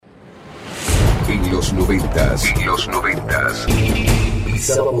En los 90s.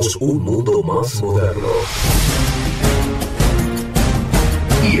 Pisábamos un mundo más moderno.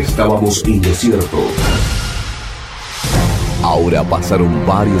 Y estábamos en desierto. Ahora pasaron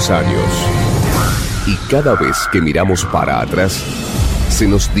varios años. Y cada vez que miramos para atrás, se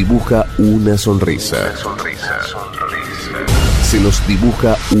nos dibuja una sonrisa. Se nos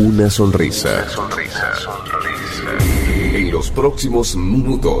dibuja una sonrisa. En los próximos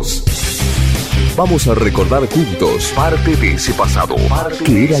minutos vamos a recordar juntos parte de ese pasado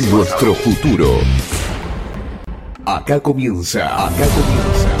que era nuestro futuro. Acá comienza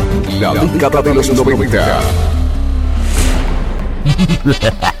la década de los 90.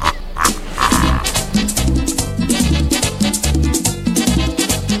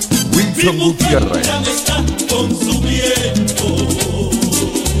 Wilfrido Gutiérrez.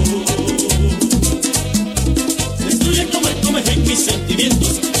 Se destruye come en mis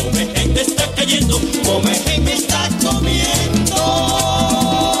sentimientos. Come en me está cayendo. Come en me está comiendo.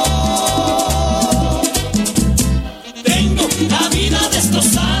 Tengo la vida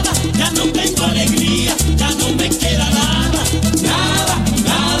destrozada. Ya no tengo alegría. Ya no me queda nada.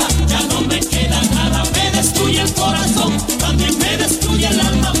 Nada, ya no me queda nada. Me destruye el corazón. También me destruye el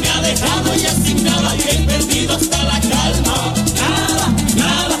alma. Me ha dejado ya sin nada. Y he perdido hasta la calma.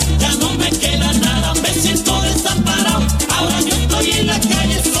 Nada, ya no me queda nada. Me siento desamparado. Ahora yo estoy en la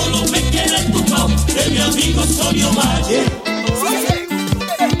calle. Solo me queda el tumbao de mi amigo Sorio Valle.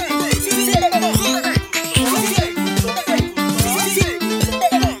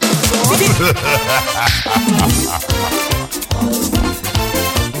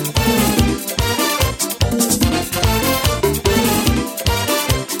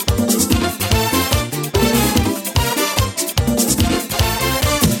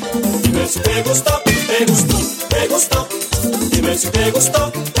 Dime si te gustó, te gustó, te gustó. Dime si te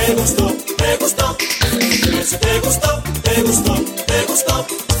gustó, te gustó, te gustó. Dime si te gustó, te gustó, te gustó.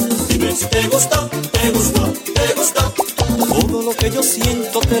 Dime si te gustó, te gustó, te gustó. Todo lo que yo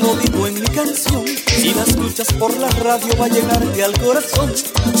siento te lo digo en mi canción. Si la escuchas por la radio va a llegarte al corazón.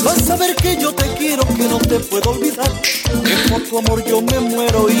 Vas a ver que yo te quiero, que no te puedo olvidar. Que por tu amor yo me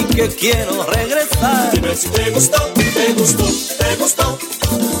muero y que quiero regresar. Dime si te gustó, te gustó, te gustó.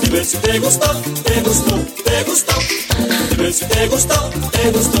 Dime si te gustó, te gustó, te gustó. Dime si te gustó,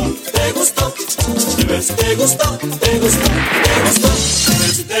 te gustó, te gustó. Dime si te gustó, te gustó, te gustó.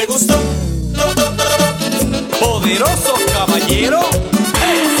 Dime si te gustó. Poderoso caballero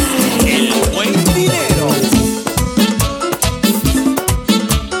es el buen dinero.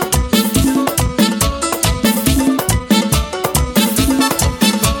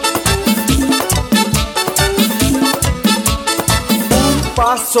 Un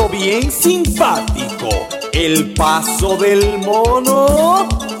paso bien simpático, el paso del mono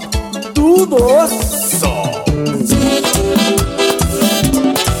dudoso.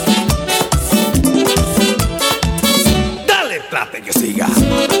 Trate que siga.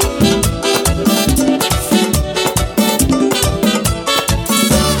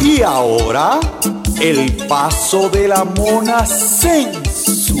 Y ahora el paso de la mona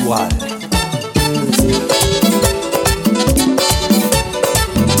sensual.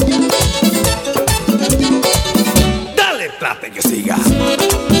 Dale, trate que siga.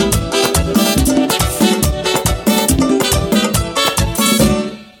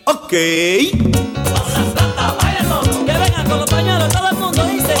 Ok. Con los pañuelos, todo el mundo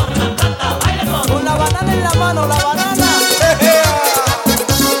dice. Con la banana en la mano, la banana.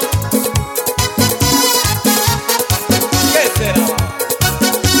 ¿Qué será?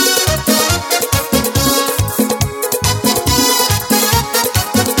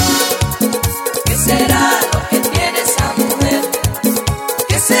 ¿Qué será lo que tiene esa mujer?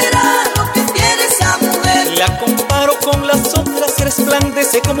 ¿Qué será lo que tiene esa mujer? La comparo con las otras,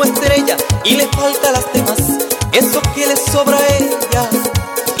 resplandece como estrella y le falta las demás. Eso que le sobra a ella.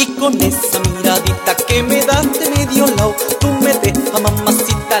 Y con esa miradita que me das de medio lado, tú me dejas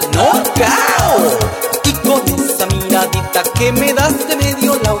mamacita knockout. Y con esa miradita que me das de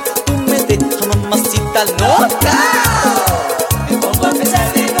medio lado, tú me dejas mamacita knockout. Me pongo a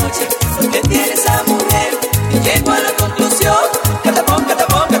pensar de noche lo que tiene esa mujer y llego a la conclusión. Catapón,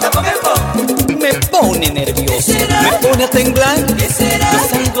 catapón, catapón, catapón. Me pone nervioso, ¿Qué será? me pone a temblar. ¿Qué será? No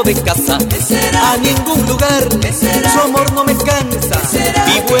salgo de casa ¿Qué será? a ningún lugar. ¿Qué será? Su amor no me cansa. ¿Qué será?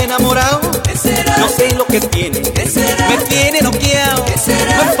 Vivo enamorado. ¿Qué será? No sé lo que tiene. ¿Qué será? Me tiene noqueado. ¿Qué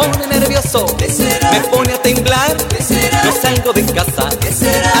será? Me pone nervioso. ¿Qué será? Me pone a temblar. ¿Qué será? No salgo de casa ¿Qué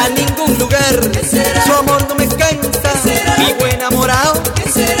será? a ningún lugar. ¿Qué será? Su amor no me cansa. ¿Qué será? Vivo enamorado. ¿Qué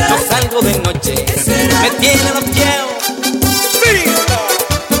será? No salgo de noche. ¿Qué será? Me tiene noqueado. ¡Viva!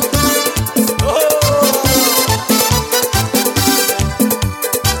 ¡Oh!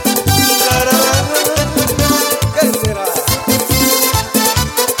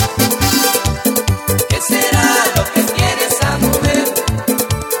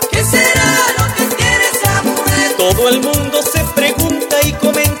 Todo el mundo se pregunta y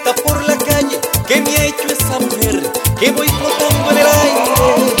comenta por la calle ¿qué me ha hecho esa mujer? Que voy flotando en el aire.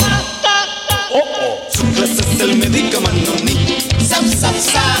 Su clase es el medicamento ni Sap, sap,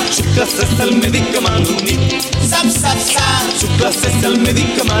 sap. Su clase es el medicamento ni Sap, sap, sap. Su clase es el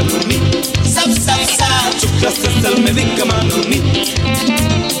medicamento ni Sap, sap, sap. Su clase es el medicamento ni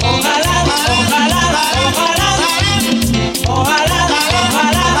Ojalá, ojalá, ojalá, ojalá,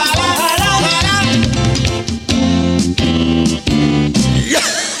 ojalá, ojalá.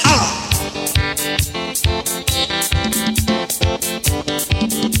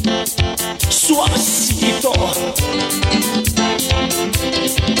 Suavecito.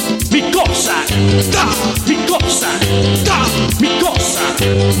 Mi cosa, da, mi cosa, da, mi cosa,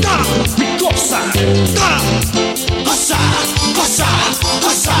 da, mi cosa, da. Cosa, cosa,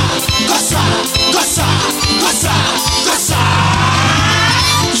 cosa, cosa, cosa, cosa, cosa.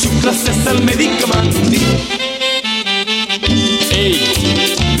 Su clase es el medicamento ni Ey,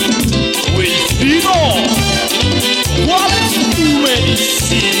 Wilfrido, ¿cuál es tu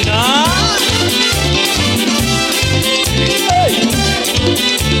medicina? Ey.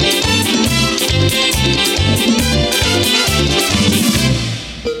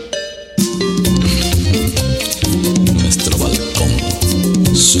 Nuestro balcón,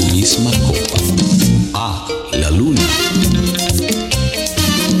 su misma copa. Ah, la luna,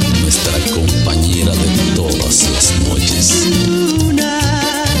 nuestra compañera de todas las noches. Luna,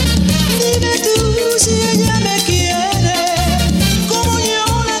 dime tú si ella me quiere, como yo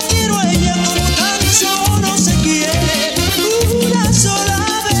la quiero a ella, como tan solo se quiere una sola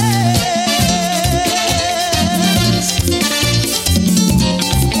vez.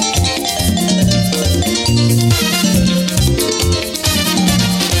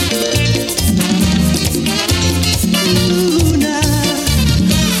 Luna,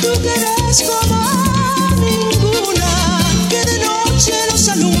 tú que eres como ninguna, que de noche nos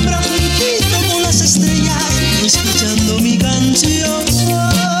alumbra juntito con las estrellas, escuchando mi canción.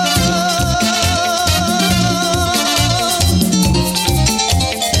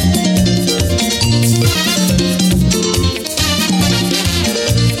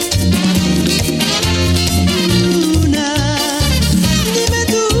 Luna, dime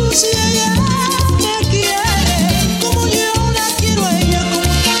tú si ella me quiere, como yo la quiero a ella, como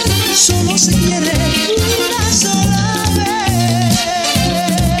tan solo se quiere una sola vez.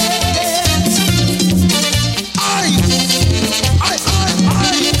 ¡Ay! ¡Ay, ay,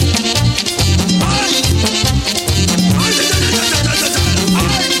 ay! ¡Ay!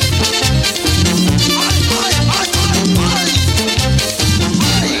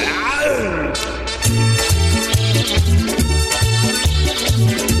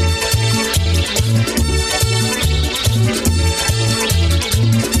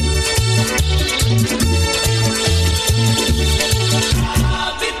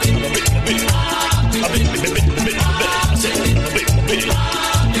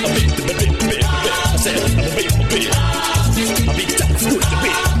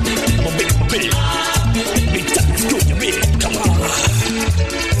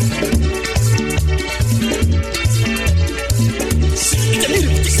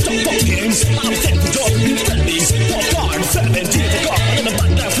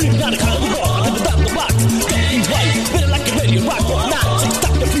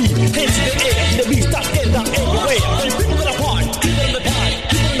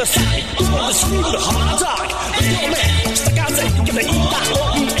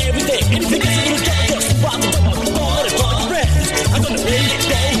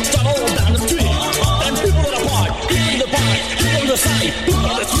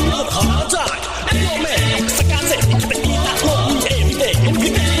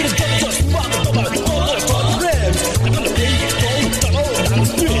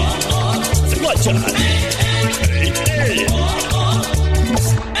 Watch out.